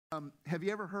Have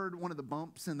you ever heard one of the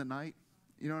bumps in the night?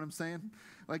 You know what I'm saying?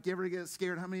 Like, you ever get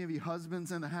scared? How many of you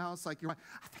husbands in the house, like, you're like,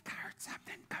 I think I heard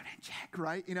something, go and check,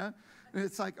 right? You know? And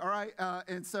it's like, all right.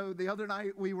 And so the other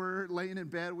night we were laying in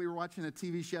bed. We were watching a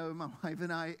TV show, my wife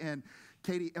and I, and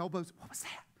Katie elbows, what was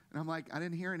that? And I'm like, I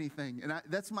didn't hear anything. And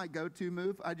that's my go-to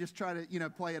move. I just try to,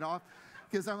 play it off.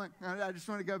 Because I'm like, I just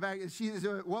want to go back. And she's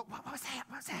doing, what was that?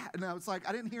 What was that? And I was like,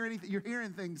 I didn't hear anything. You're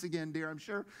hearing things again, dear. I'm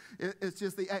sure it's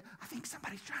just I think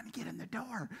somebody's trying to get in the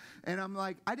door. And I'm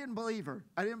like, I didn't believe her.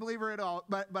 I didn't believe her at all.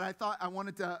 But I thought I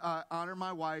wanted to honor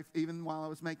my wife even while I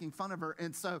was making fun of her.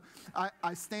 And so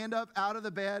I stand up out of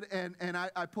the bed and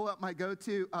I pull out my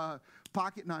go-to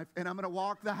pocket knife, and I'm going to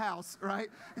walk the house, right?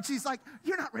 And she's like,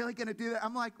 you're not really going to do that.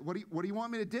 I'm like, what do you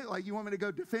want me to do? Like, you want me to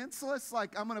go defenseless?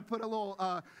 Like, I'm going to put a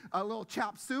little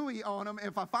chop suey on them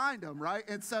if I find them, right?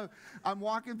 And so I'm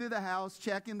walking through the house,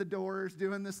 checking the doors,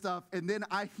 doing this stuff, and then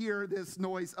I hear this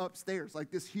noise upstairs,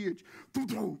 like this huge,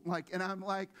 like, and I'm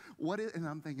like, what is? And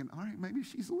I'm thinking, all right, maybe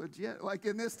she's legit. Like,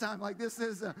 in this time, like, this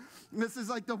is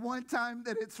like the one time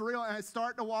that it's real. And I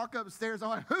start to walk upstairs. I'm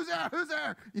like, who's there? Who's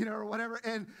there? Or whatever.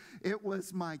 And it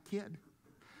was my kid.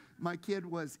 My kid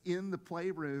was in the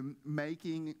playroom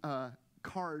making a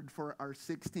card for our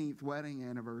 16th wedding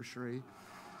anniversary.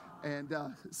 And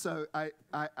so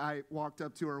I walked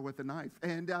up to her with a knife.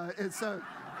 And so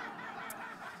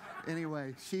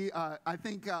anyway, I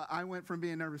think I went from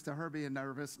being nervous to her being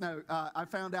nervous. No, I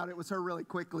found out it was her really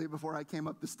quickly before I came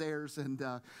up the stairs, and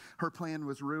her plan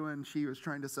was ruined. She was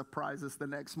trying to surprise us the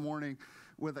next morning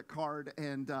with a card,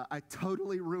 and I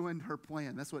totally ruined her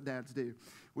plan. That's what dads do.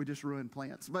 We just ruin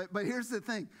plans. But here's the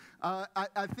thing.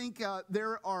 I think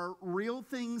there are real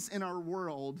things in our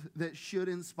world that should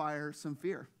inspire some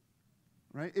fear,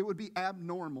 right? It would be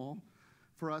abnormal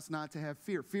for us not to have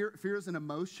fear. Fear is an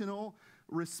emotional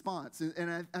response.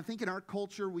 And I think in our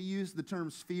culture, we use the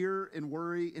terms fear and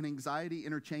worry and anxiety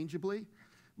interchangeably,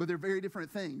 but they're very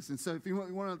different things. And so if you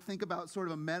want to think about sort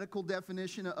of a medical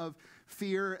definition of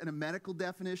fear and a medical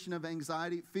definition of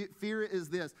anxiety, fear is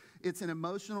this. It's an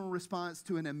emotional response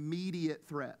to an immediate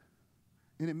threat.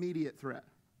 An immediate threat.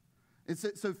 And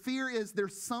so fear is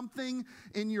there's something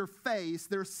in your face,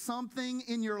 there's something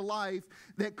in your life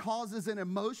that causes an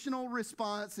emotional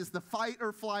response. It's the fight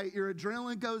or flight. Your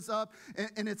adrenaline goes up,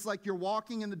 and it's like you're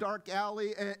walking in the dark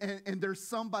alley, and there's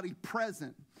somebody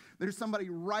present. There's somebody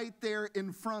right there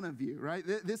in front of you, right?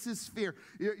 This is fear.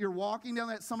 You're walking down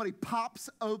that, somebody pops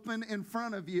open in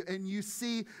front of you, and you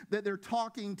see that they're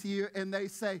talking to you, and they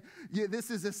say, yeah, this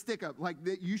is a stick-up. Like,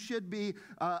 that you should be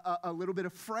a little bit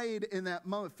afraid in that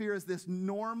moment. Fear is this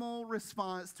normal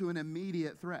response to an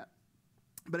immediate threat.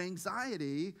 But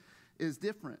anxiety is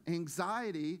different.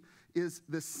 Anxiety is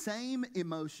the same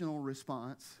emotional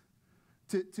response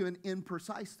to an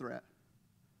imprecise threat,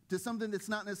 to something that's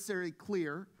not necessarily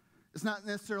clear. It's not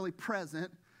necessarily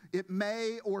present. It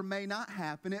may or may not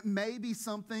happen. It may be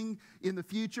something in the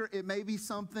future. It may be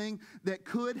something that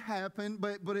could happen,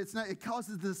 but it's not. It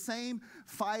causes the same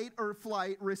fight or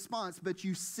flight response, but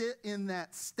you sit in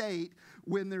that state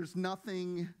when there's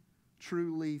nothing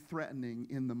truly threatening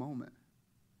in the moment.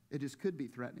 It just could be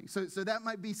threatening. So that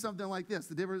might be something like this.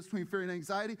 The difference between fear and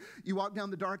anxiety, you walk down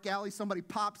the dark alley, somebody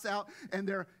pops out, and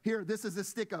they're, here, this is a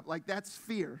stick-up. Like, that's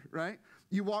fear, right?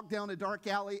 You walk down a dark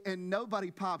alley, and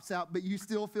nobody pops out, but you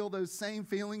still feel those same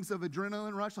feelings of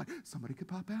adrenaline rush, like, somebody could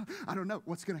pop out. I don't know.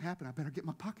 What's going to happen? I better get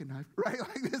my pocket knife, right?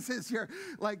 Like, this is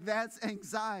that's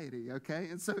anxiety, okay?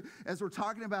 And so as we're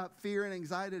talking about fear and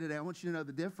anxiety today, I want you to know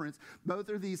the difference. Both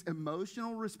are these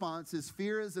emotional responses.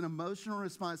 Fear is an emotional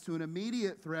response to an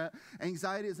immediate threat.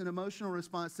 Anxiety is an emotional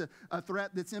response to a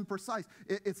threat that's imprecise.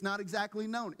 It's not exactly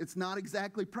known. It's not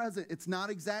exactly present. It's not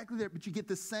exactly there, but you get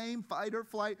the same fight or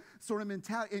flight sort of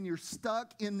mentality, and you're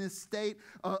stuck in this state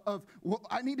of well,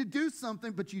 I need to do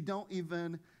something, but you don't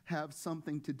even have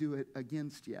something to do it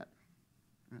against yet.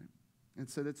 Right? And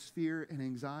so that's fear and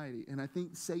anxiety. And I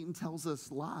think Satan tells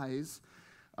us lies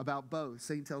about both.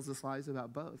 Satan tells us lies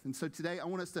about both. And so today I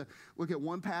want us to look at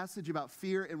one passage about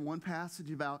fear and one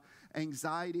passage about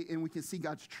anxiety, and we can see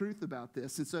God's truth about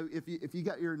this. And so if you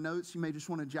got your notes, you may just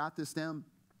want to jot this down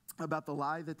about the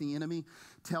lie that the enemy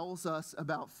tells us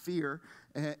about fear,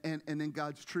 and then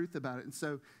God's truth about it. And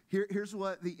so here's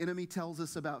what the enemy tells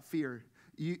us about fear.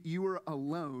 You are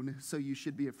alone, so you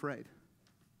should be afraid.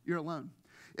 You're alone.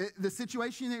 The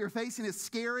situation that you're facing is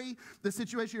scary. The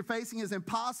situation you're facing is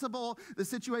impossible. The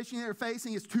situation that you're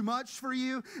facing is too much for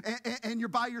you, and you're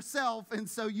by yourself, and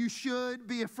so you should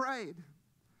be afraid.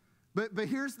 But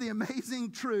here's the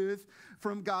amazing truth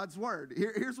from God's word.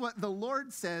 Here's what the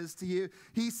Lord says to you.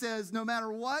 He says, no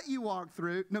matter what you walk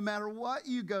through, no matter what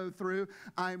you go through,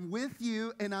 I'm with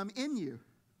you and I'm in you.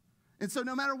 And so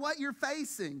no matter what you're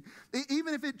facing,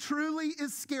 even if it truly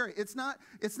is scary, it's not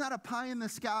a pie in the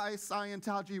sky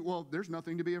Scientology, well, there's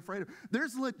nothing to be afraid of.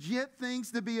 There's legit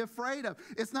things to be afraid of.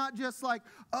 It's not just like,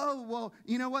 oh, well,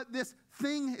 you know what, this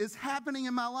thing is happening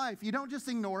in my life. You don't just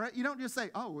ignore it. You don't just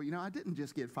say, oh, well, you know, I didn't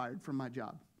just get fired from my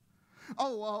job.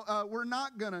 Oh, well, we're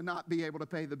not going to not be able to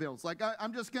pay the bills. Like,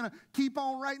 I'm just going to keep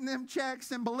on writing them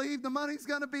checks and believe the money's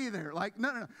going to be there. Like,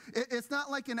 no. It's not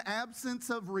like an absence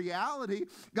of reality.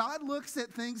 God looks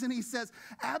at things and he says,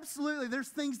 absolutely, there's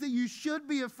things that you should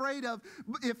be afraid of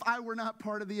if I were not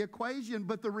part of the equation.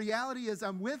 But the reality is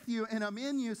I'm with you and I'm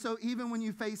in you. So even when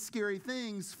you face scary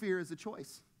things, fear is a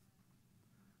choice.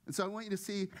 And so I want you to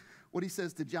see what he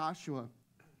says to Joshua.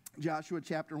 Joshua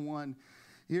chapter 1.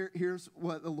 Here's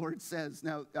what the Lord says.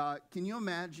 Now, can you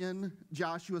imagine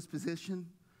Joshua's position?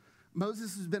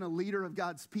 Moses has been a leader of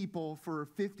God's people for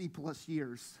 50 plus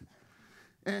years.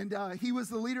 And he was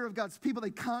the leader of God's people.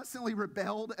 They constantly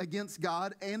rebelled against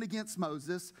God and against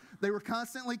Moses. They were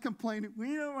constantly complaining,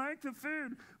 we don't like the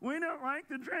food. We don't like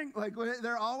the drink. Like,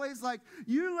 they're always like,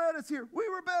 you led us here. We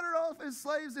were better off as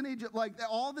slaves in Egypt. Like,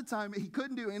 all the time, he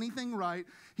couldn't do anything right.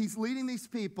 He's leading these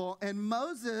people. And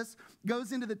Moses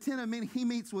goes into the tent of meeting. He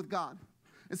meets with God.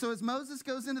 And so as Moses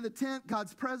goes into the tent,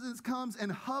 God's presence comes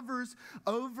and hovers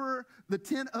over the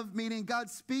tent of meeting. God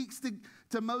speaks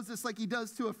to Moses like he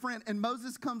does to a friend. And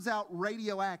Moses comes out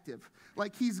radioactive.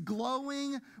 Like he's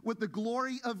glowing with the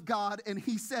glory of God. And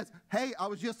he says, hey, I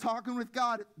was just talking with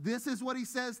God. This is what he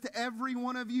says to every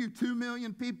one of you, 2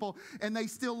 million people. And they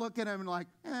still look at him and like,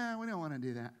 we don't want to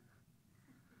do that.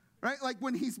 Right? Like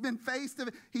when he's been faced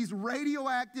with, he's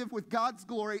radioactive with God's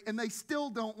glory. And they still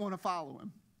don't want to follow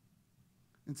him.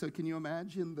 And so can you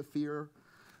imagine the fear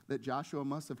that Joshua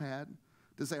must have had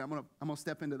to say, I'm gonna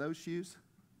step into those shoes?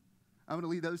 I'm going to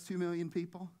lead those 2 million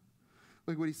people?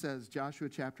 Look what he says, Joshua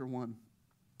chapter 1.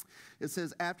 It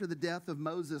says, after the death of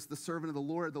Moses, the servant of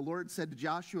the Lord said to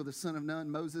Joshua, the son of Nun,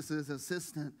 Moses'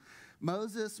 assistant,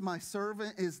 Moses, my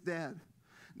servant, is dead.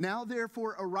 Now,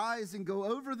 therefore, arise and go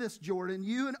over this Jordan,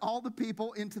 you and all the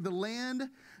people, into the land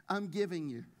I'm giving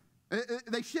you.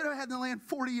 They should have had the land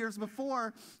 40 years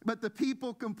before, but the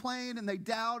people complained and they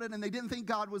doubted and they didn't think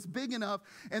God was big enough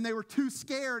and they were too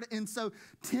scared. And so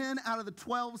 10 out of the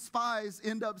 12 spies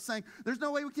end up saying, there's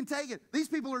no way we can take it. These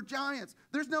people are giants.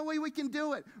 There's no way we can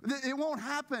do it. It won't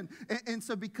happen. And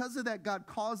so because of that, God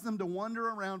caused them to wander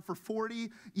around for 40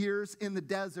 years in the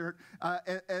desert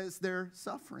as they're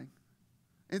suffering.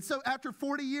 And so after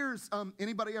 40 years,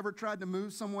 anybody ever tried to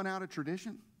move someone out of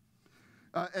tradition?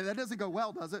 And that doesn't go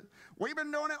well, does it? We've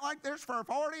been doing it like this for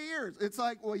 40 years. It's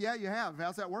like, well, yeah, you have.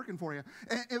 How's that working for you?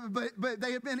 But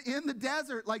they have been in the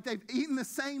desert, like they've eaten the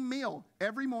same meal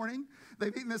every morning.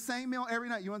 They've eaten the same meal every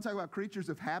night. You want to talk about creatures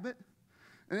of habit?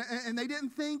 And they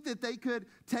didn't think that they could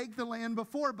take the land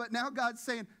before. But now God's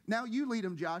saying, now you lead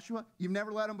them, Joshua. You've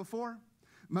never led them before.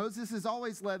 Moses has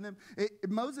always led them.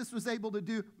 Moses was able to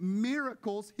do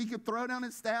miracles. He could throw down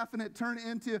his staff and it turned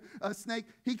into a snake.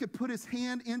 He could put his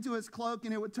hand into his cloak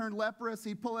and it would turn leprous.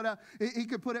 He'd pull it out. He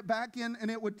could put it back in and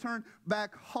it would turn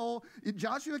back whole.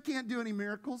 Joshua can't do any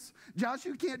miracles.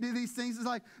 Joshua can't do these things. It's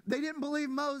like they didn't believe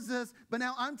Moses, but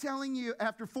now I'm telling you,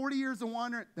 after 40 years of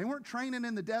wandering, they weren't training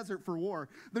in the desert for war.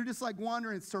 They're just like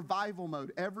wandering survival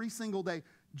mode every single day.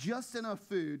 Just enough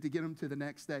food to get them to the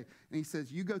next day. And he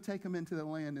says, you go take them into the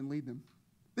land and lead them.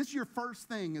 This is your first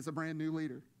thing as a brand new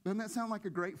leader. Doesn't that sound like a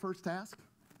great first task?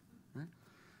 Right?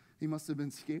 He must have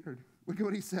been scared. Look at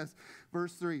what he says.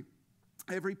 Verse 3.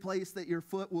 Every place that your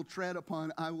foot will tread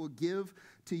upon, I will give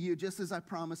to you, just as I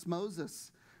promised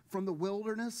Moses. From the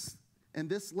wilderness and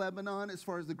this Lebanon, as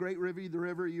far as the great river, the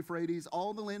river Euphrates,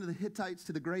 all the land of the Hittites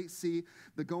to the great sea,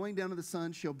 the going down of the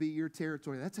sun shall be your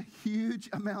territory. That's a huge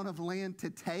amount of land to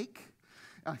take,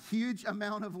 a huge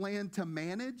amount of land to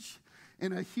manage,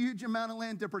 and a huge amount of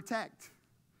land to protect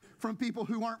from people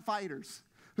who aren't fighters,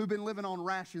 who've been living on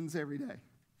rations every day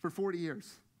for 40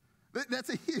 years. That's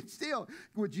a huge deal.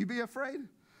 Would you be afraid?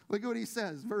 Look at what he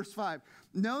says, verse 5.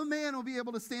 No man will be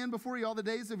able to stand before you all the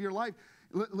days of your life.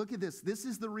 Look at this. This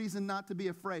is the reason not to be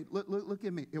afraid. Look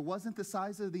at me. It wasn't the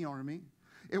size of the army.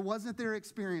 It wasn't their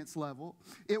experience level.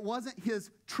 It wasn't his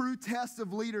true test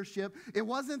of leadership. It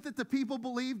wasn't that the people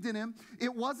believed in him.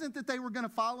 It wasn't that they were going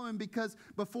to follow him, because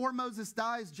before Moses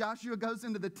dies, Joshua goes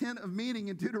into the tent of meeting.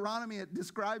 In Deuteronomy, it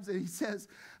describes it. He says,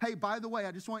 hey, by the way,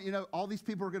 I just want you to know, all these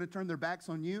people are going to turn their backs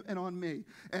on you and on me.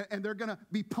 And they're going to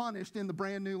be punished in the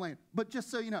brand new land. But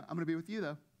just so you know, I'm going to be with you,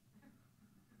 though.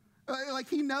 Like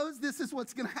he knows this is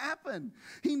what's going to happen.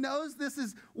 He knows this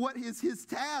is what is his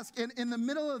task. And in the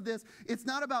middle of this, it's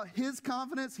not about his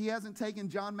confidence. He hasn't taken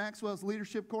John Maxwell's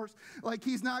leadership course. Like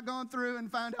he's not gone through and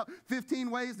found out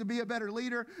 15 ways to be a better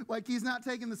leader. Like he's not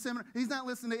taken the seminar. He's not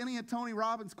listened to any of Tony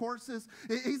Robbins' courses.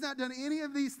 He's not done any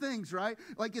of these things, right?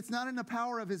 Like it's not in the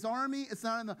power of his army. It's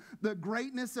not in the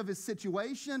greatness of his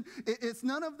situation. It's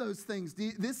none of those things.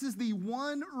 This is the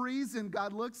one reason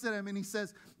God looks at him and he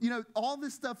says, you know, all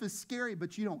this stuff is scary,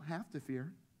 but you don't have to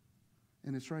fear.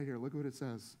 And it's right here. Look what it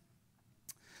says.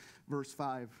 Verse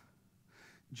 5.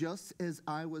 Just as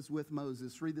I was with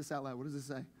Moses. Read this out loud. What does it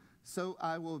say? So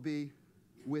I will be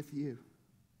with you.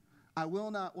 I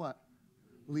will not what?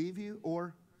 Leave you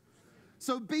or?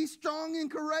 So be strong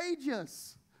and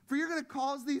courageous. For you're going to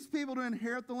cause these people to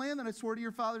inherit the land that I swore to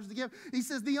your fathers to give. He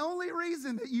says the only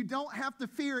reason that you don't have to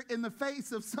fear in the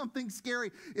face of something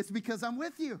scary is because I'm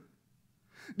with you.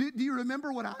 Do you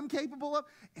remember what I'm capable of?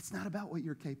 It's not about what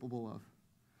you're capable of.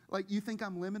 Like, you think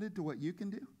I'm limited to what you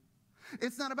can do?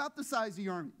 It's not about the size of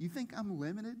your army. You think I'm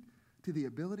limited to the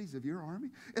abilities of your army?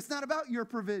 It's not about your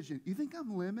provision. You think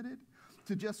I'm limited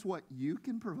to just what you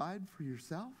can provide for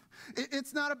yourself?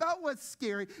 It's not about what's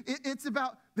scary. It's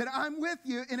about that I'm with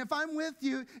you. And if I'm with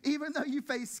you, even though you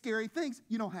face scary things,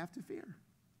 you don't have to fear.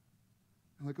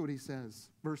 And look what he says.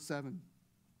 Verse 7.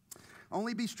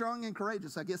 Only be strong and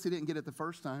courageous. I guess he didn't get it the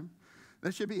first time.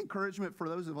 That should be encouragement for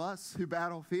those of us who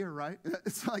battle fear, right?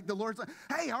 It's like the Lord's like,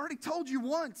 hey, I already told you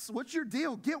once. What's your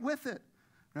deal? Get with it,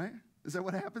 right? Is that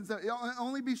what happens?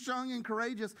 Only be strong and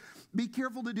courageous. Be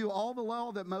careful to do all the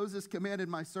law that Moses commanded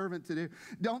my servant to do.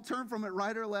 Don't turn from it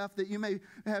right or left, that you may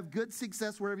have good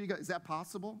success wherever you go. Is that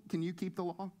possible? Can you keep the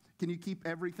law? Can you keep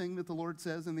everything that the Lord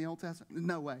says in the Old Testament?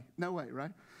 No way. No way,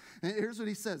 right? And here's what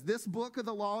he says. This book of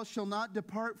the law shall not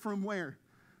depart from where?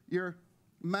 Your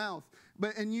mouth.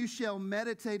 And you shall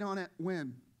meditate on it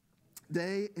when?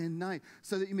 Day and night,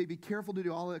 so that you may be careful to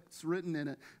do all that's written in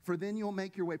it. For then you'll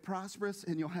make your way prosperous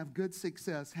and you'll have good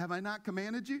success. Have I not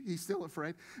commanded you? He's still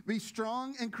afraid. Be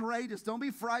strong and courageous. Don't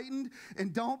be frightened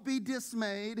and don't be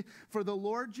dismayed. For the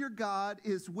Lord your God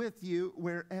is with you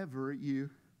wherever you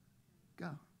go.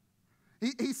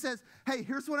 He says, hey,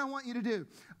 here's what I want you to do.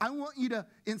 I want you to,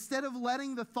 instead of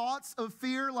letting the thoughts of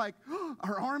fear like, oh,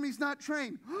 our army's not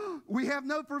trained, oh, we have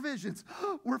no provisions,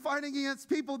 oh, we're fighting against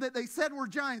people that they said were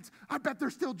giants. I bet they're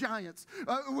still giants.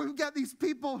 We've got these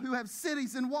people who have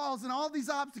cities and walls and all these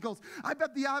obstacles. I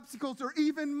bet the obstacles are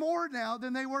even more now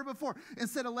than they were before.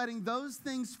 Instead of letting those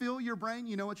things fill your brain,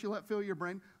 you know what you let fill your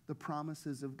brain? The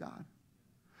promises of God.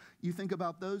 You think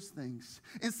about those things.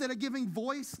 Instead of giving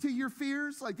voice to your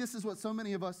fears, like this is what so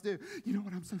many of us do. You know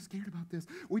what? I'm so scared about this.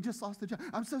 We just lost a job.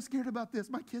 I'm so scared about this.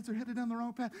 My kids are headed down the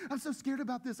wrong path. I'm so scared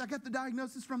about this. I got the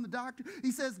diagnosis from the doctor.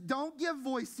 He says, don't give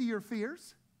voice to your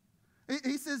fears.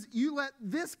 He says, you let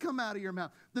this come out of your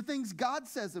mouth. The things God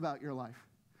says about your life.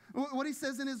 What he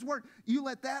says in his word, you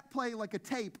let that play like a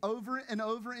tape over and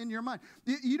over in your mind.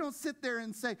 You don't sit there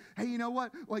and say, hey, you know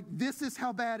what? Like, this is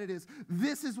how bad it is.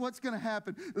 This is what's going to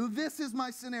happen. This is my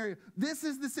scenario. This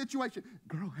is the situation.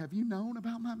 Girl, have you known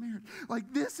about my marriage?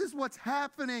 Like, this is what's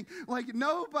happening. Like,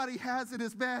 nobody has it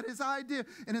as bad as I do.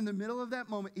 And in the middle of that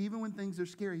moment, even when things are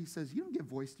scary, he says, you don't give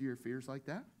voice to your fears like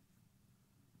that.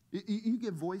 You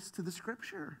give voice to the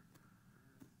Scripture.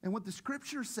 And what the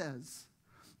Scripture says.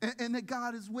 And that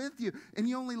God is with you. And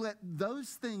you only let those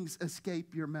things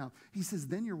escape your mouth. He says,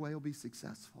 then your way will be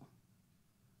successful.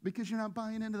 Because you're not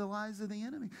buying into the lies of the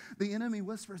enemy. The enemy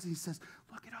whispers, he says,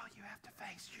 look at all you have to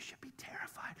face. You should be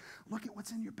terrified. Look at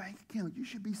what's in your bank account. You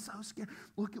should be so scared.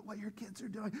 Look at what your kids are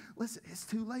doing. Listen, it's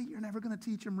too late. You're never going to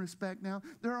teach them respect now.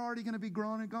 They're already going to be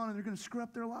grown and gone, and they're going to screw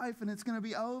up their life, and it's going to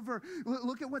be over.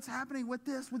 Look at what's happening with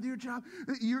this, with your job.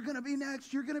 You're going to be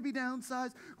next. You're going to be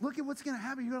downsized. Look at what's going to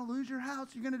happen. You're going to lose your house.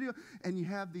 You're going to do, and you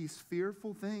have these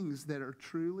fearful things that are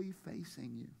truly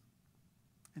facing you.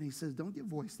 And he says, don't give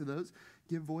voice to those.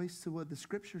 Give voice to what the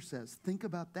Scripture says. Think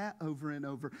about that over and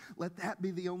over. Let that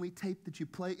be the only tape that you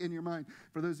play in your mind.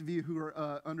 For those of you who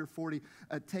are under 40,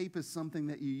 a tape is something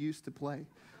that you used to play.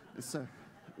 So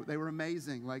they were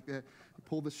amazing. Like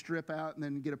pull the strip out and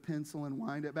then get a pencil and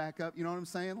wind it back up. You know what I'm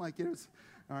saying? Like it was...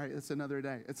 All right, it's another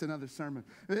day. It's another sermon.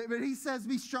 But he says,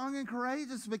 be strong and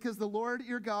courageous because the Lord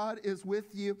your God is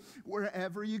with you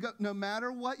wherever you go. No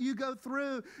matter what you go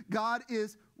through, God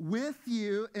is with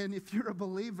you. And if you're a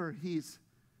believer, he's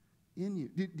in you.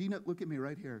 Do you know, look at me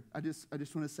right here. I just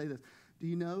want to say this. Do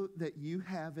you know that you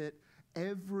have it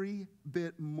every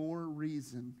bit more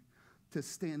reason to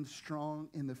stand strong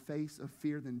in the face of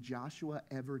fear than Joshua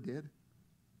ever did?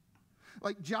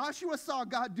 Like Joshua saw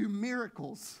God do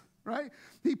miracles. right?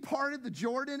 He parted the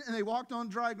Jordan and they walked on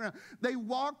dry ground. They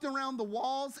walked around the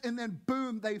walls and then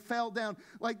boom, they fell down.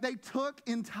 Like they took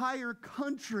entire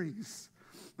countries.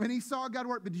 And he saw God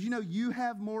work. But did you know you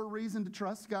have more reason to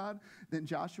trust God than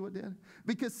Joshua did?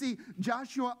 Because see,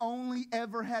 Joshua only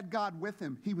ever had God with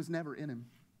him. He was never in him.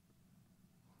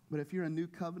 But if you're a new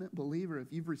covenant believer,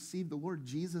 if you've received the Lord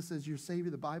Jesus as your Savior,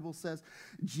 the Bible says,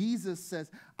 Jesus says,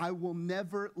 I will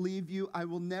never leave you. I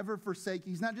will never forsake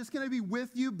you. He's not just going to be with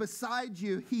you, beside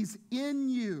you. He's in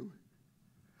you.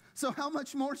 So how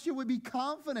much more should we be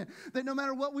confident that no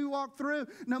matter what we walk through,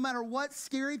 no matter what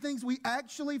scary things we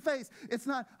actually face, it's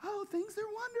not, oh, things are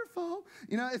wonderful.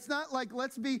 You know, it's not like,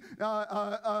 let's be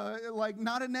like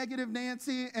not a negative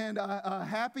Nancy and a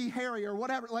happy Harry or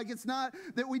whatever. Like, it's not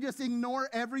that we just ignore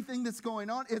everything that's going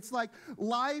on. It's like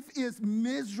life is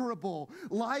miserable.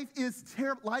 Life is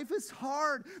terrible. Life is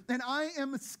hard. And I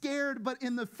am scared, but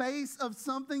in the face of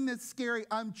something that's scary,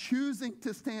 I'm choosing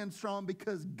to stand strong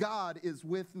because God is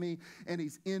with me and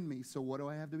he's in me. So what do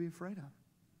I have to be afraid of?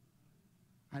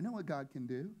 I know what God can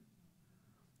do.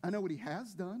 I know what he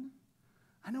has done.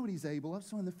 I know what he's able of.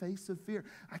 So in the face of fear,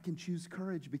 I can choose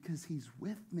courage because he's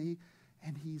with me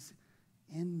and he's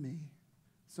in me.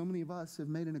 So many of us have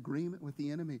made an agreement with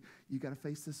the enemy. You got to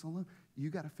face this alone. You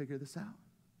got to figure this out.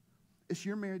 It's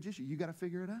your marriage issue. You got to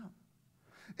figure it out.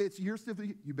 It's your stuff.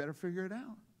 You better figure it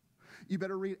out. You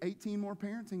better read 18 more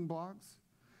parenting blogs.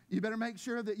 You better make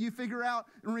sure that you figure out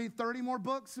and read 30 more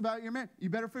books about your marriage. You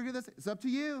better figure this. It's up to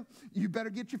you. You better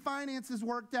get your finances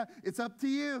worked out. It's up to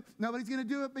you. Nobody's going to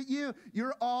do it but you.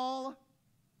 You're all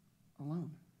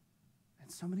alone. And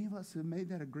so many of us have made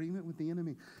that agreement with the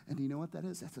enemy. And do you know what that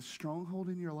is? That's a stronghold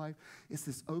in your life. It's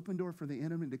this open door for the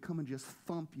enemy to come and just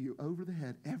thump you over the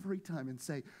head every time and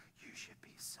say, you should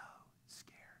be so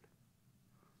scared.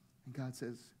 And God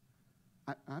says,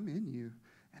 I'm in you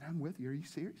and I'm with you. Are you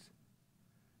serious?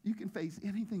 You can face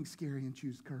anything scary and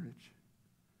choose courage.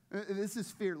 This is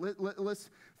fear.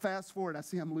 Let's fast forward. I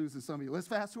see I'm losing some of you. Let's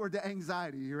fast forward to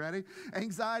anxiety. You ready?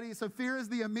 Anxiety. So fear is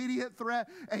the immediate threat.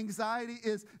 Anxiety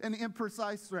is an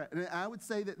imprecise threat. And I would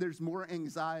say that there's more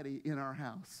anxiety in our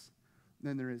house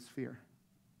than there is fear.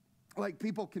 Like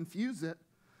people confuse it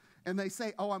and they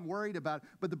say, oh, I'm worried about it.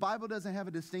 But the Bible doesn't have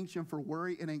a distinction for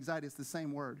worry and anxiety. It's the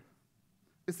same word.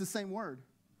 It's the same word.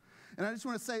 And I just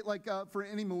want to say, like, for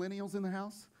any millennials in the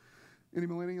house, any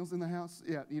millennials in the house?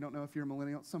 Yeah, you don't know if you're a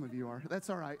millennial. Some of you are. That's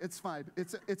all right. It's fine.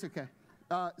 It's okay.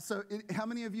 How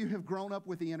many of you have grown up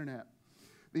with the internet?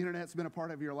 The internet's been a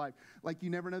part of your life. Like you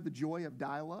never know the joy of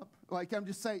dial-up. Like I'm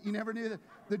just saying, you never knew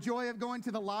the joy of going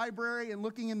to the library and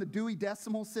looking in the Dewey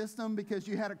Decimal System because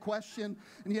you had a question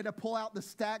and you had to pull out the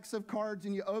stacks of cards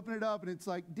and you open it up and it's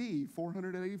like D,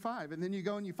 485. And then you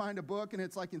go and you find a book and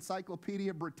it's like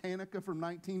Encyclopedia Britannica from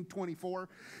 1924.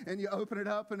 And you open it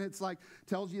up and it's like,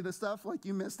 tells you the stuff like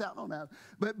you missed out on that.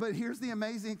 But here's the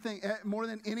amazing thing. More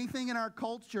than anything in our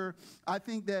culture, I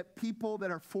think that people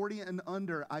that are 40 and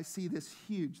under, I see this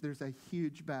there's a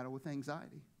huge battle with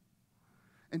anxiety.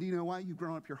 And do you know why? You've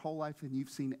grown up your whole life and you've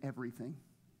seen everything.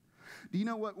 Do you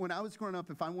know what? When I was growing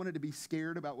up, if I wanted to be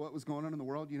scared about what was going on in the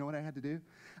world, you know what I had to do?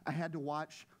 I had to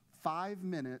watch 5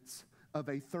 minutes of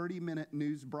a 30-minute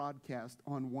news broadcast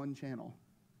on one channel,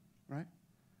 right?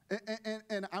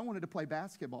 And I wanted to play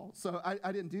basketball, so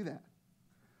I didn't do that.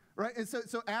 Right? And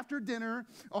so after dinner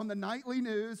on the nightly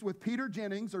news with Peter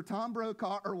Jennings or Tom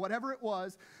Brokaw or whatever it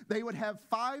was, they would have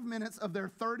 5 minutes of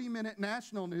their 30-minute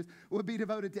national news would be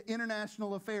devoted to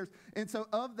international affairs. And so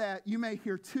of that, you may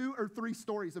hear 2 or 3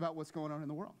 stories about what's going on in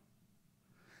the world.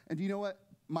 And do you know what?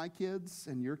 My kids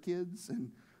and your kids and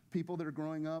people that are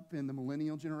growing up in the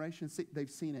millennial generation, they've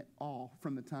seen it all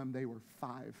from the time they were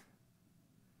 5.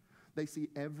 They see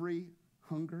every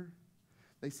hunger.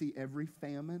 They see every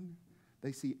famine.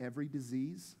 They see every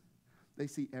disease. They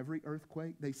see every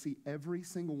earthquake. They see every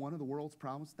single one of the world's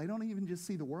problems. They don't even just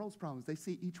see the world's problems. They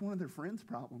see each one of their friends'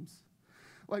 problems.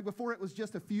 Like before, it was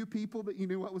just a few people that you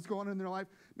knew what was going on in their life.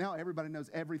 Now everybody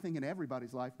knows everything in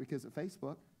everybody's life because of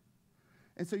Facebook.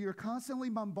 And so you're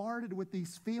constantly bombarded with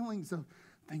these feelings of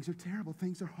things are terrible,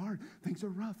 things are hard, things are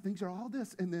rough, things are all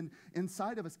this. And then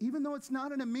inside of us, even though it's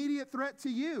not an immediate threat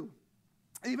to you,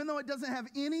 even though it doesn't have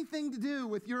anything to do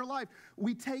with your life,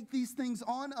 we take these things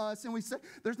on us and we say,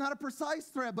 there's not a precise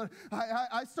threat, but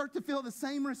I start to feel the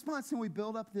same response and we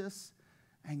build up this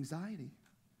anxiety.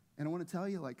 And I want to tell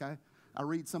you, like I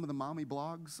read some of the mommy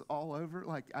blogs all over,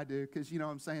 like I do, because you know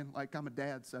what I'm saying, like I'm a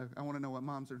dad, so I want to know what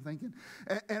moms are thinking.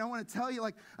 And I want to tell you,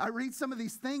 like I read some of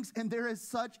these things and there is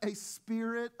such a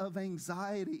spirit of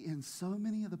anxiety in so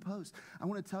many of the posts. I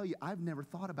want to tell you, I've never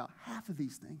thought about half of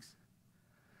these things.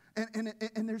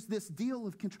 And there's this deal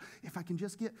of control. If I can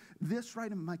just get this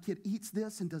right and my kid eats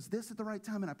this and does this at the right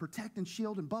time and I protect and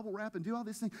shield and bubble wrap and do all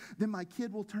these things, then my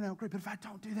kid will turn out great. But if I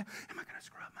don't do that, am I going to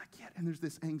screw up my kid? And there's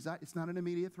this anxiety. It's not an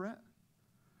immediate threat.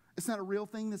 It's not a real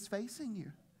thing that's facing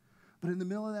you. But in the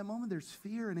middle of that moment, there's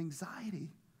fear and anxiety.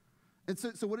 And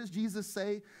so what does Jesus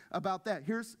say about that?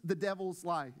 Here's the devil's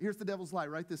lie. Here's the devil's lie.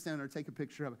 Write this down or take a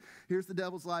picture of it. Here's the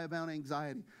devil's lie about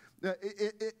anxiety.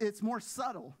 It's more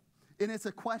subtle. And it's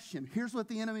a question. Here's what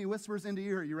the enemy whispers into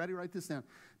your ear. You ready? Write this down.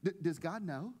 Does God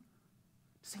know?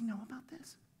 Does he know about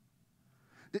this?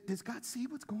 Does God see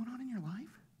what's going on in your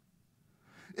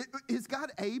life? Is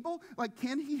God able? Like,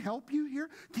 can he help you here?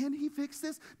 Can he fix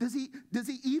this? Does he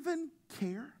even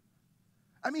care?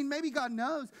 I mean, maybe God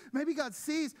knows. Maybe God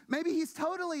sees. Maybe he's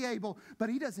totally able. But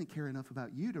he doesn't care enough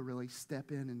about you to really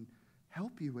step in and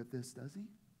help you with this, does he?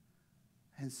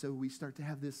 And so we start to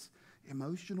have this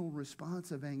emotional response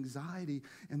of anxiety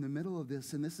in the middle of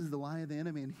this. And this is the lie of the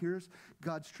enemy. And here's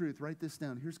God's truth. Write this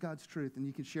down. Here's God's truth. And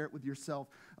you can share it with yourself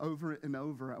over and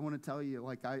over. I want to tell you,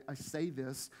 like I say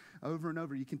this over and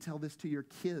over. You can tell this to your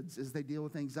kids as they deal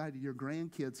with anxiety, your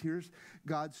grandkids. Here's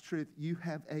God's truth. You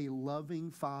have a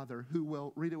loving Father who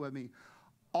will, read it with me,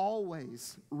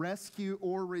 always rescue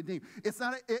or redeem. It's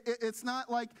not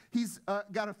like he's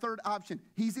got a third option.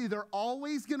 He's either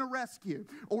always going to rescue,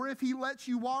 or if he lets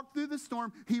you walk through the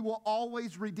storm, he will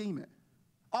always redeem it.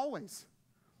 Always.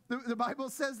 The Bible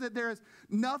says that there is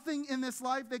nothing in this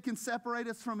life that can separate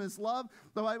us from his love.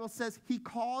 The Bible says he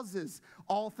causes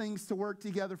all things to work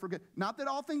together for good. Not that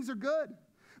all things are good,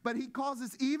 but he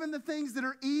causes even the things that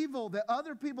are evil that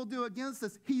other people do against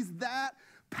us. He's that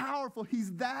powerful.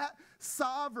 He's that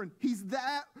sovereign. He's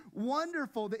that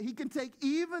wonderful that he can take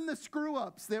even the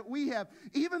screw-ups that we have,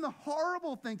 even the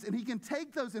horrible things, and he can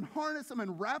take those and harness them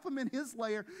and wrap them in his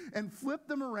layer and flip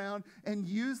them around and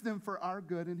use them for our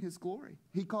good and his glory.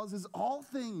 He causes all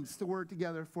things to work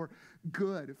together for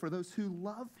good, for those who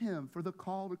love him, for the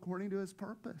called according to his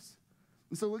purpose.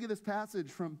 And so look at this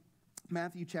passage from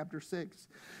Matthew chapter 6.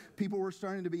 People were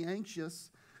starting to be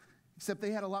anxious, except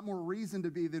they had a lot more reason to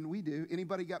be than we do.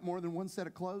 Anybody got more than one set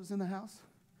of clothes in the house?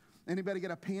 Anybody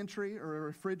got a pantry or a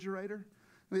refrigerator?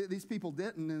 These people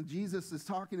didn't, and Jesus is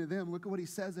talking to them. Look at what he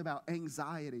says about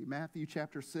anxiety. Matthew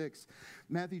chapter 6.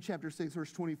 Matthew chapter 6,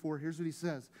 verse 24. Here's what he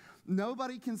says.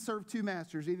 Nobody can serve two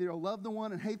masters. Either you'll love the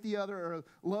one and hate the other, or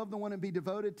love the one and be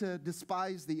devoted to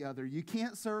despise the other. You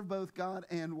can't serve both God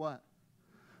and what?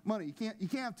 Money. You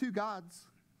can't have two gods.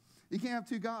 You can't have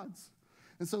two gods.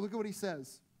 And so look at what he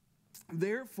says.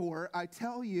 Therefore, I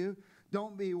tell you,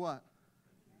 don't be what?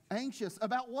 Anxious.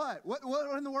 About what? What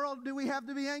in the world do we have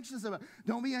to be anxious about?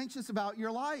 Don't be anxious about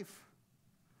your life.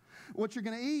 What you're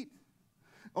going to eat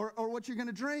or what you're going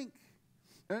to drink.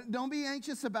 Don't be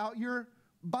anxious about your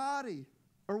body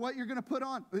or what you're going to put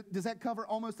on. Does that cover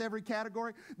almost every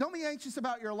category? Don't be anxious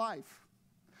about your life.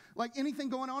 Like anything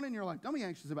going on in your life, don't be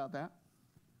anxious about that.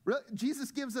 Really?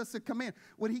 Jesus gives us a command.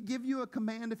 Would he give you a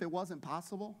command if it wasn't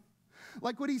possible?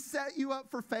 Like, would he set you up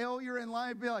for failure in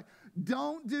life? Be like,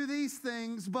 don't do these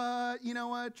things, but you know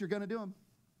what? You're going to do them.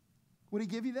 Would he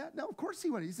give you that? No, of course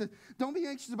he would. He said, don't be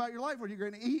anxious about your life, what you're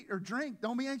going to eat or drink.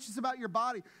 Don't be anxious about your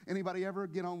body. Anybody ever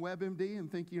get on WebMD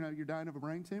and think, you're dying of a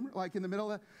brain tumor? Like in the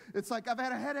middle of it's like, I've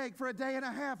had a headache for a day and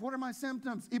a half. What are my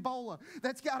symptoms? Ebola.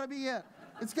 That's got to be it.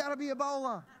 It's got to be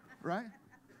Ebola, right?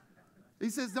 He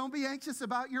says, don't be anxious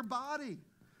about your body.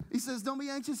 He says, don't be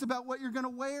anxious about what you're going to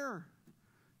wear.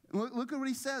 Look at what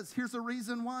he says. Here's the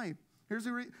reason why.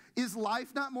 Is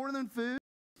life not more than food?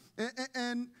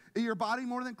 And your body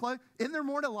more than clothes? Isn't there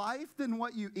more to life than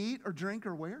what you eat or drink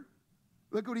or wear?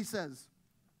 Look what he says.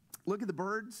 Look at the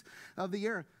birds of the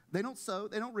air. They don't sow,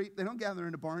 they don't reap, they don't gather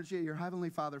into barns, yet your heavenly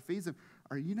Father feeds them.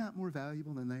 Are you not more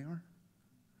valuable than they are?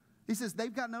 He says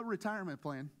they've got no retirement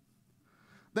plan.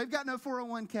 They've got no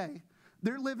 401k.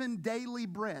 They're living daily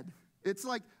bread. It's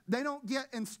like they don't get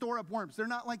and store up worms. They're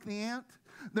not like the ant.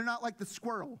 They're not like the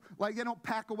squirrel. Like they don't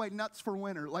pack away nuts for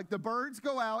winter. Like the birds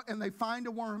go out and they find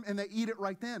a worm and they eat it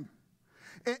right then.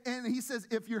 And he says,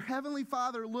 if your heavenly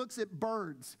Father looks at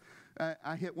birds,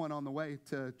 I hit one on the way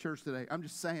to church today. I'm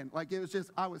just saying, like it was just,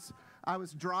 I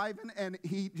was driving and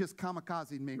he just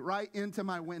kamikazed me right into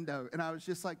my window. And I was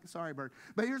just like, sorry, bird.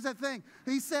 But here's the thing.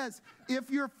 He says, if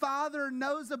your Father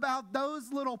knows about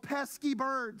those little pesky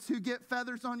birds who get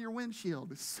feathers on your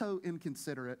windshield, it's so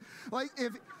inconsiderate. Like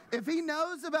if he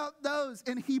knows about those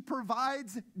and he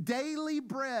provides daily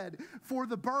bread for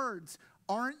the birds,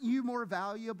 aren't you more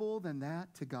valuable than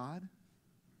that to God?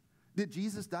 Did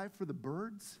Jesus die for the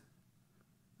birds?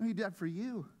 No, he died for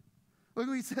you. Look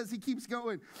what he says. He keeps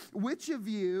going. Which of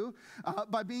you,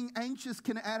 by being anxious,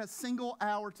 can add a single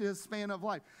hour to his span of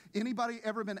life? Anybody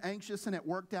ever been anxious and it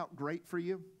worked out great for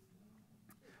you?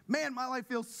 Man, my life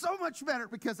feels so much better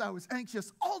because I was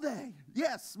anxious all day.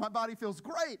 Yes, my body feels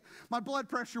great. My blood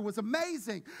pressure was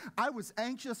amazing. I was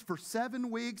anxious for 7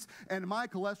 weeks and my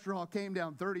cholesterol came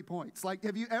down 30 points. Like,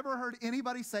 have you ever heard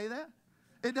anybody say that?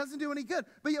 It doesn't do any good,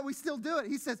 but yet we still do it.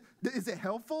 He says, is it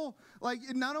helpful? Like,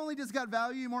 not only does God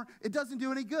value you more, it doesn't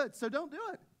do any good, so don't do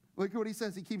it. Look at what he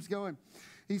says. He keeps going.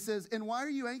 He says, and why are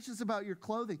you anxious about your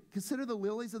clothing? Consider the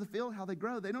lilies of the field, how they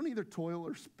grow. They don't either toil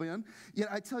or spin. Yet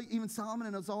I tell you, even Solomon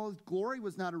in all his glory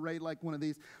was not arrayed like one of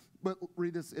these. But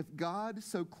read this. If God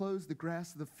so clothes the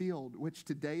grass of the field, which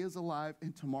today is alive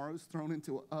and tomorrow is thrown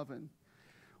into an oven,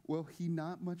 will he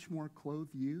not much more clothe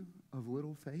you of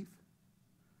little faith?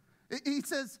 He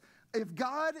says, if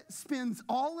God spins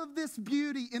all of this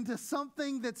beauty into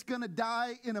something that's going to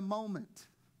die in a moment,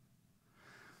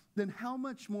 then how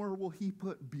much more will he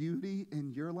put beauty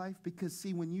in your life? Because,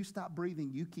 see, when you stop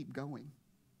breathing, you keep going.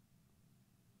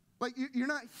 Like, you're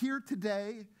not here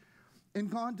today and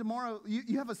gone tomorrow.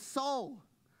 You have a soul.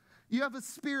 You have a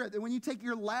spirit that when you take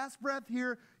your last breath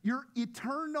here, you're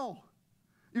eternal.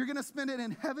 You're going to spend it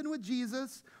in heaven with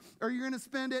Jesus, or you're going to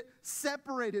spend it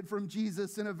separated from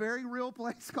Jesus in a very real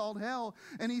place called hell.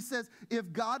 And he says,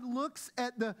 if God looks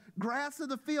at the grass of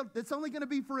the field, that's only going to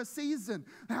be for a season.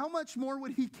 How much more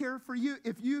would he care for you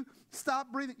if you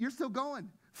stop breathing? You're still going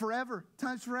forever,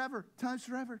 times forever, times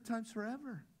forever, times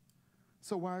forever.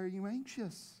 So why are you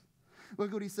anxious?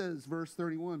 Look what he says, verse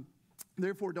 31.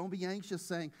 Therefore, don't be anxious,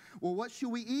 saying, well, what should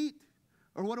we eat?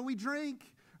 Or what do we drink?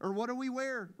 Or what do we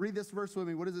wear? Read this verse with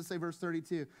me. What does it say, verse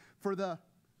 32? For the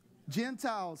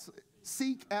Gentiles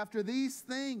seek after these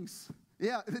things.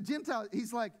 Yeah, the Gentiles,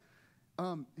 he's like,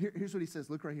 here's what he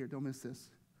says. Look right here. Don't miss this.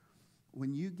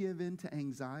 When you give in to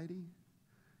anxiety,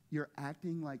 you're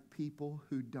acting like people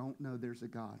who don't know there's a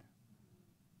God.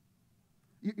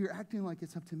 You're acting like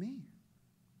it's up to me.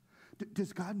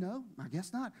 Does God know? I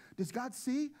guess not. Does God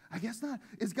see? I guess not.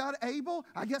 Is God able?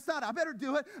 I guess not. I better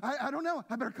do it. I don't know.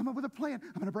 I better come up with a plan.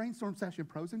 I'm going to brainstorm session,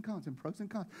 pros and cons and pros and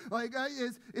cons. Like,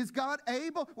 is God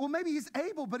able? Well, maybe he's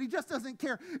able, but he just doesn't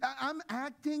care. I'm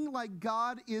acting like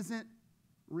God isn't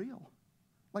real.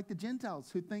 Like the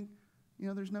Gentiles who think,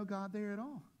 there's no God there at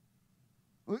all.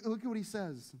 Look at what he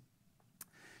says.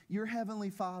 Your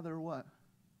heavenly Father, what?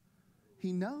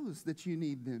 He knows that you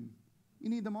need them.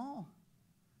 You need them all.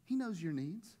 He knows your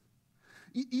needs.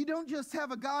 You don't just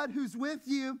have a God who's with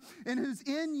you and who's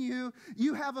in you.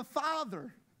 You have a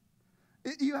Father.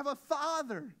 You have a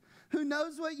Father who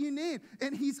knows what you need.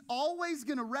 And he's always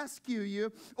going to rescue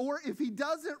you. Or if he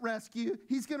doesn't rescue,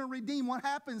 he's going to redeem what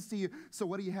happens to you. So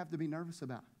what do you have to be nervous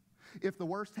about? If the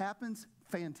worst happens,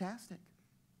 fantastic.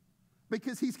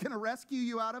 Because he's going to rescue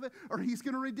you out of it or he's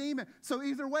going to redeem it. So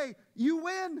either way, you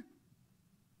win.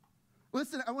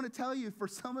 Listen, I want to tell you, for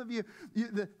some of you,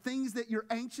 the things that you're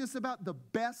anxious about, the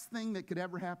best thing that could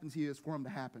ever happen to you is for them to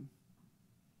happen.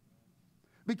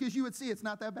 Because you would see it's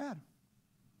not that bad.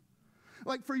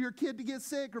 Like for your kid to get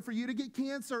sick, or for you to get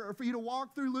cancer, or for you to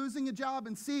walk through losing a job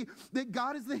and see that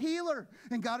God is the healer,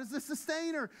 and God is the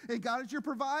sustainer, and God is your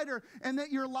provider, and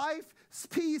that your life's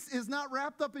peace is not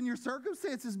wrapped up in your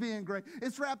circumstances being great.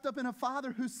 It's wrapped up in a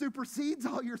Father who supersedes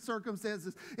all your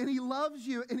circumstances, and he loves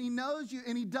you, and he knows you,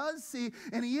 and he does see,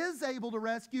 and he is able to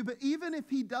rescue, but even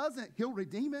if he doesn't, he'll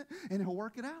redeem it, and he'll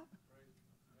work it out.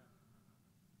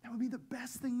 That would be the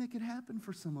best thing that could happen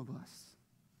for some of us.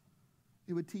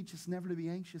 It would teach us never to be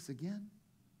anxious again.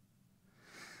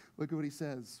 Look at what he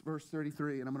says, verse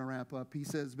 33, and I'm going to wrap up. He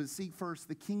says, but seek first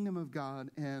the kingdom of God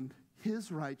and his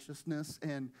righteousness,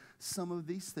 and some of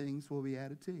these things will be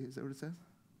added to you. Is that what it says?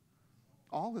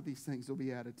 All of these things will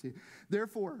be added to you.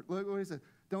 Therefore, look what he says,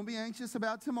 don't be anxious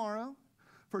about tomorrow,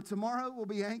 for tomorrow will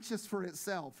be anxious for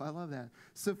itself. I love that.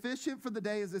 Sufficient for the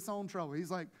day is its own trouble.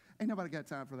 He's like, ain't nobody got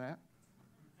time for that,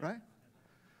 right?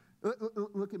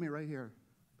 Look at me right here.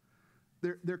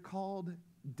 They're called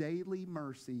daily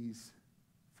mercies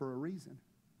for a reason.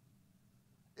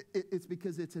 It's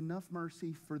because it's enough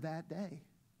mercy for that day.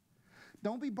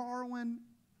 Don't be borrowing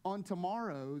on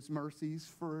tomorrow's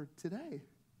mercies for today.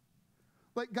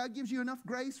 Like God gives you enough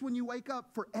grace when you wake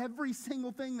up for every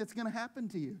single thing that's going to happen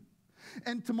to you.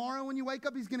 And tomorrow when you wake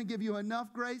up, he's going to give you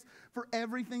enough grace for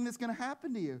everything that's going to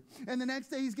happen to you. And the next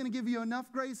day, he's going to give you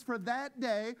enough grace for that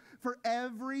day for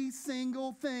every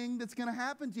single thing that's going to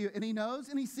happen to you. And he knows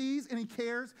and he sees and he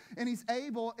cares and he's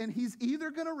able, and he's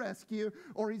either going to rescue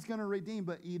or he's going to redeem.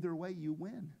 But either way, you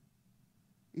win.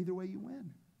 Either way, you win.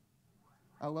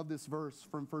 I love this verse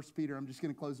from 1 Peter. I'm just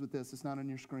going to close with this. It's not on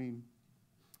your screen.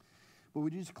 But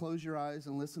would you just close your eyes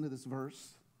and listen to this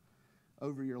verse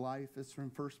over your life? It's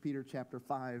from 1 Peter chapter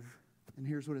 5. And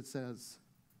here's what it says.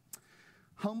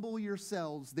 Humble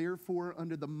yourselves, therefore,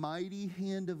 under the mighty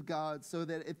hand of God, so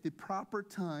that at the proper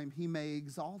time he may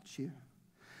exalt you,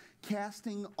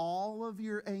 casting all of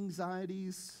your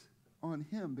anxieties on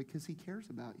him because he cares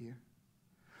about you.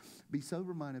 Be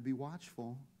sober-minded, be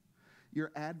watchful.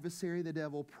 Your adversary, the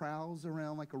devil, prowls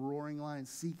around like a roaring lion,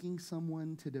 seeking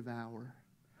someone to devour.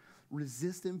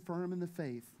 Resist him firm in the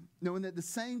faith, knowing that the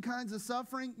same kinds of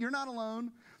suffering, you're not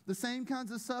alone. The same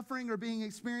kinds of suffering are being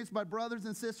experienced by brothers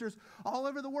and sisters all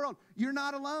over the world. You're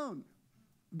not alone.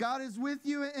 God is with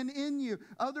you and in you.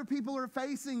 Other people are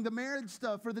facing the marriage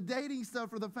stuff or the dating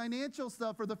stuff or the financial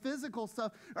stuff or the physical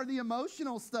stuff or the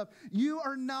emotional stuff. You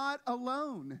are not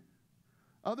alone.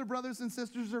 Other brothers and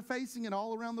sisters are facing it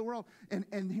all around the world.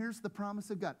 And here's the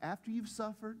promise of God. After you've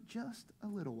suffered just a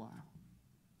little while,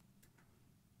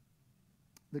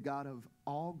 the God of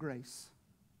all grace,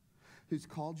 who's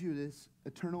called you to this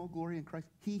eternal glory in Christ,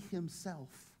 he himself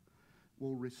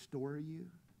will restore you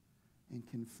and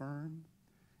confirm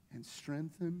and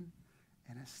strengthen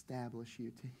and establish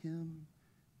you. To him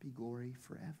be glory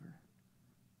forever.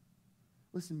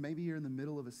 Listen, maybe you're in the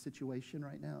middle of a situation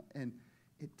right now and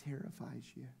it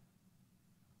terrifies you.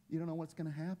 You don't know what's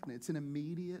going to happen. It's an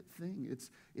immediate thing.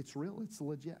 It's real. It's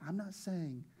legit. I'm not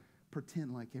saying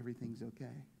pretend like everything's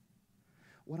okay.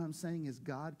 What I'm saying is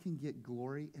God can get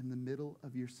glory in the middle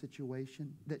of your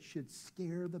situation that should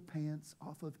scare the pants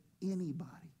off of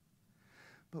anybody.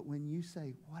 But when you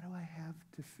say, what do I have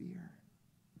to fear?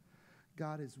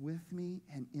 God is with me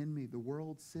and in me. The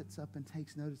world sits up and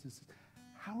takes notice and says,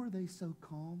 how are they so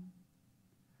calm?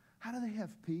 How do they have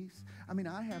peace? I mean,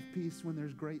 I have peace when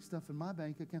there's great stuff in my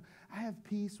bank account. I have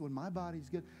peace when my body's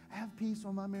good. I have peace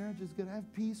when my marriage is good. I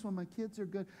have peace when my kids are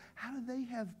good. How do they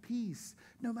have peace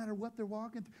no matter what they're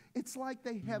walking through? It's like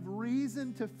they have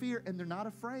reason to fear and they're not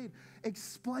afraid.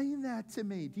 Explain that to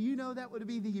me. Do you know that would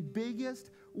be the biggest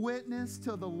witness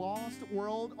to the lost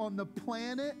world on the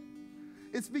planet?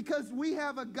 It's because we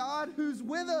have a God who's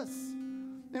with us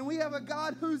and we have a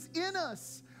God who's in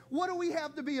us. What do we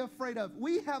have to be afraid of?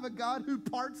 We have a God who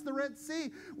parts the Red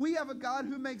Sea. We have a God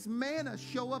who makes manna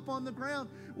show up on the ground.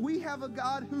 We have a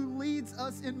God who leads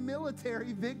us in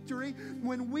military victory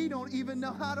when we don't even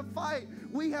know how to fight.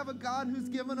 We have a God who's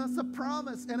given us a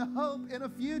promise and a hope and a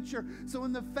future. So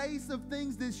in the face of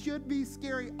things that should be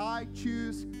scary, I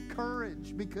choose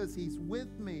courage because he's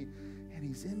with me and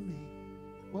he's in me.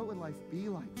 What would life be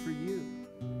like for you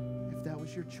if that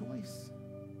was your choice?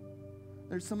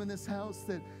 There's some in this house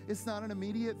that it's not an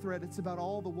immediate threat. It's about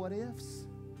all the what ifs.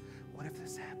 What if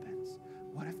this happens?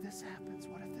 What if this happens?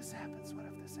 What if this happens? What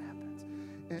if this happens?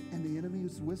 And the enemy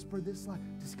has whispered this lie.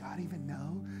 Does God even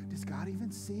know? Does God even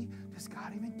see? Does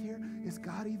God even care? Is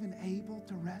God even able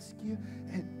to rescue?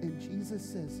 And Jesus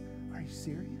says, are you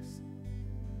serious?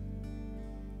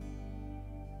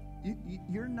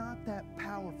 You're not that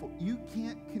powerful. You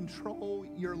can't control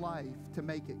your life to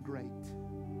make it great.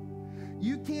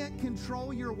 You can't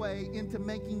control your way into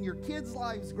making your kids'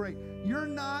 lives great. You're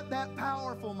not that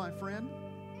powerful, my friend.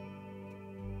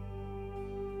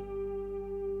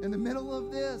 In the middle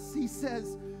of this, he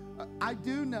says, I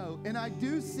do know and I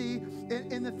do see,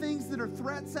 and the things that are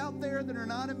threats out there that are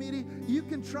not immediate, you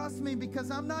can trust me because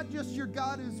I'm not just your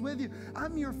God who's with you.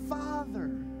 I'm your Father.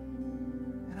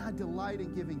 And I delight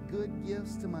in giving good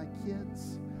gifts to my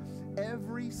kids.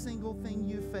 Every single thing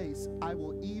you face, I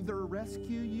will either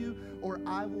rescue you or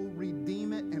I will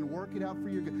redeem it and work it out for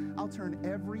your good. I'll turn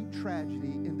every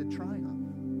tragedy into triumph.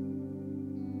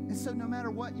 And so no matter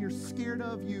what you're scared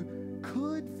of, you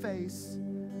could face,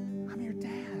 I'm your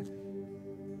dad.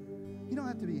 You don't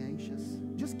have to be anxious.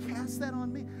 Just cast that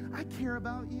on me. I care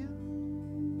about you.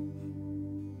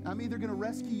 I'm either going to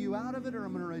rescue you out of it or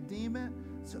I'm going to redeem it.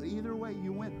 So either way,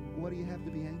 you win. What do you have to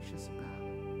be anxious about?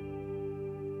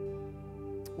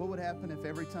 What would happen if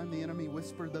every time the enemy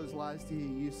whispered those lies to you,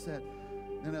 you said,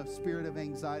 no, spirit of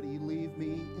anxiety, you leave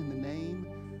me in the name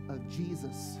of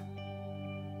Jesus.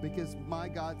 Because my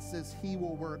God says he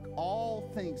will work all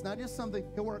things, not just something,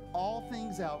 he'll work all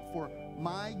things out for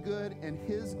my good and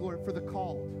his glory, for the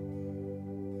called,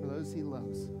 for those he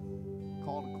loves,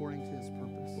 called according to his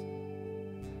purpose.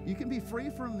 You can be free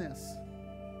from this.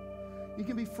 You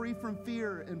can be free from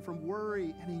fear and from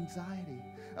worry and anxiety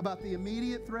about the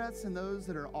immediate threats and those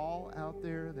that are all out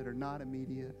there that are not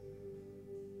immediate.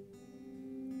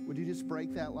 Would you just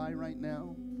break that lie right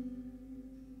now?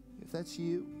 If that's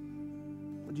you,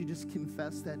 would you just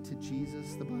confess that to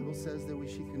Jesus? The Bible says that we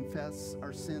should confess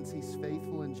our sins. He's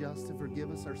faithful and just to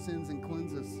forgive us our sins and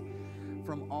cleanse us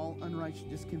from all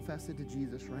unrighteousness. Just confess it to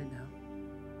Jesus right now.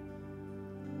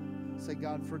 Say,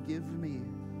 God, forgive me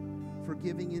for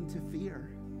giving into fear.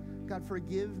 God,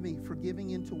 forgive me for giving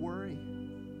into worry.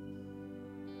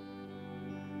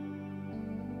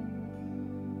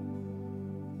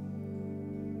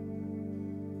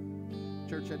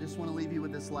 Church, I just want to leave you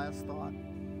with this last thought.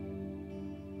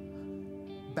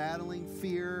 Battling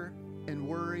fear and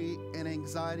worry and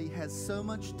anxiety has so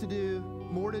much to do,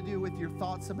 more to do with your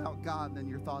thoughts about God than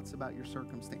your thoughts about your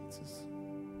circumstances.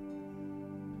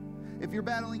 If you're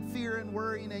battling fear and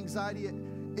worry and anxiety,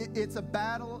 it's a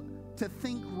battle to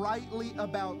think rightly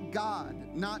about God,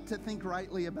 not to think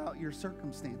rightly about your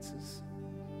circumstances.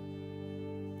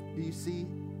 Do you see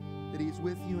that He's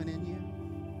with you and in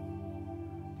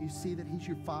you? Do you see that He's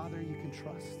your Father you can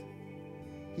trust?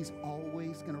 He's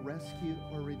always going to rescue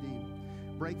or redeem.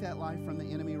 Break that lie from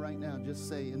the enemy right now. Just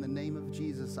say, in the name of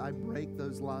Jesus, I break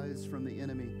those lies from the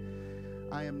enemy.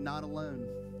 I am not alone.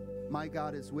 My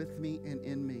God is with me and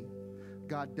in me.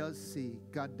 God does see,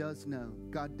 God does know,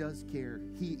 God does care.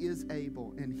 He is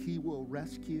able, and He will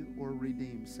rescue or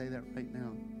redeem. Say that right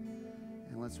now.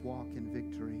 And let's walk in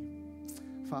victory.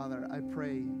 Father, I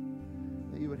pray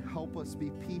that you would help us be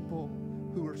people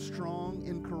who are strong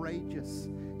and courageous.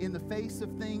 In the face of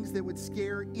things that would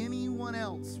scare anyone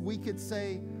else, we could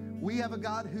say, we have a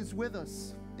God who's with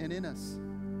us and in us.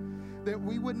 That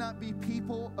we would not be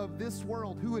people of this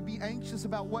world who would be anxious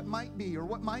about what might be or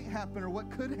what might happen or what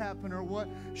could happen or what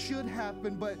should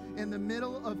happen. But in the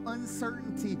middle of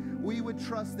uncertainty, we would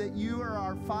trust that you are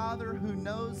our Father who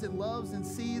knows and loves and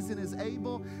sees and is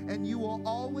able, and you will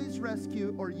always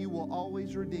rescue or you will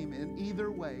always redeem. And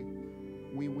either way,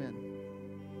 we win.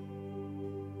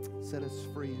 Set us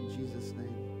free in Jesus'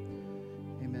 name.